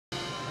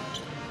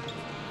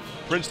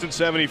Princeton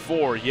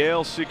 74,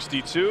 Yale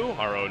 62.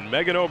 Our own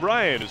Megan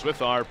O'Brien is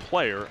with our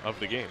player of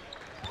the game.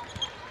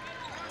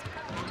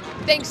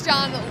 Thanks,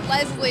 John.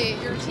 Leslie,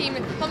 your team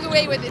comes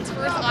away with its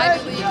first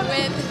Ivy League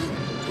win.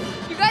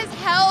 You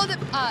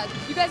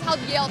guys held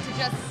Yale to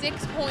just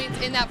 6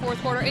 points in that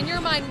fourth quarter. In your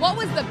mind, what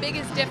was the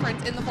biggest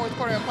difference in the fourth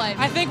quarter of play?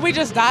 I think we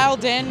just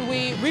dialed in.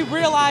 We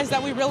realized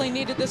that we really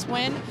needed this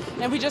win,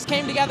 and we just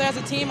came together as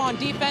a team on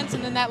defense,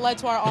 and then that led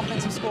to our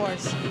offensive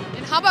scores.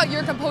 And how about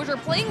your composure?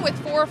 Playing with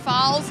 4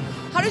 fouls,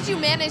 how did you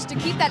manage to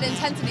keep that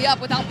intensity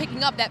up without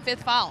picking up that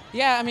 5th foul?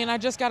 Yeah, I mean, I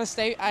just got to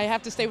stay. I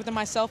have to stay within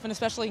myself, and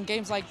especially in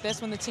games like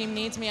this when the team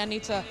needs me, I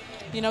need to,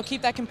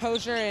 keep that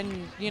composure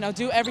and,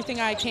 do everything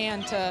I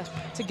can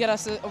to get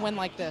us a win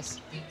like this.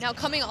 Now,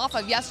 coming off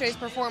of yesterday's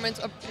performance,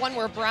 one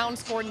where Brown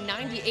scored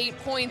 98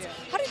 points,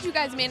 how did you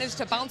guys manage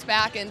to bounce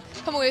back and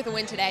come away with a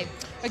win today?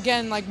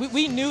 Again,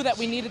 we knew that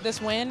we needed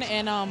this win,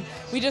 and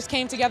we just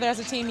came together as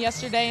a team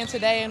yesterday and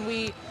today, and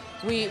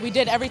we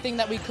did everything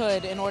that we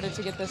could in order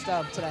to get this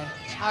dub today.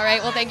 All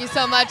right, well, thank you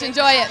so much.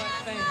 Enjoy it.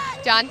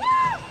 Thanks. John?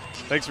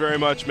 Thanks very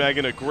much,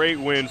 Megan. A great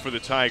win for the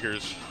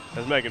Tigers.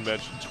 As Megan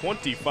mentioned,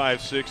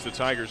 25-6. The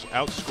Tigers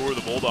outscore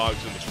the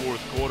Bulldogs in the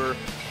fourth quarter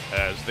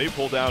as they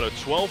pulled out a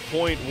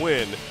 12-point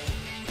win.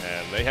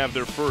 And they have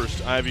their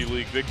first Ivy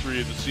League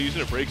victory of the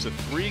season. It breaks a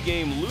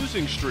 3-game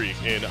losing streak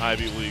in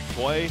Ivy League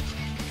play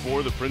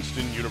for the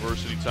Princeton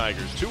University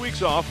Tigers. 2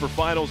 weeks off for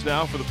finals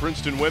now for the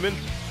Princeton women.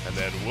 And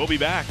then we'll be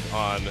back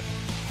on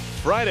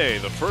Friday,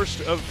 the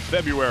 1st of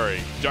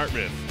February.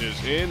 Dartmouth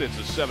is in. It's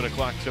a 7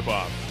 o'clock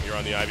tip-off here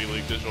on the Ivy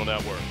League Digital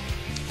Network.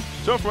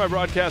 So for my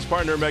broadcast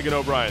partner, Megan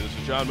O'Brien, this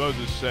is John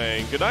Moses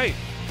saying good night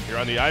here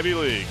on the Ivy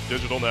League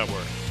Digital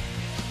Network.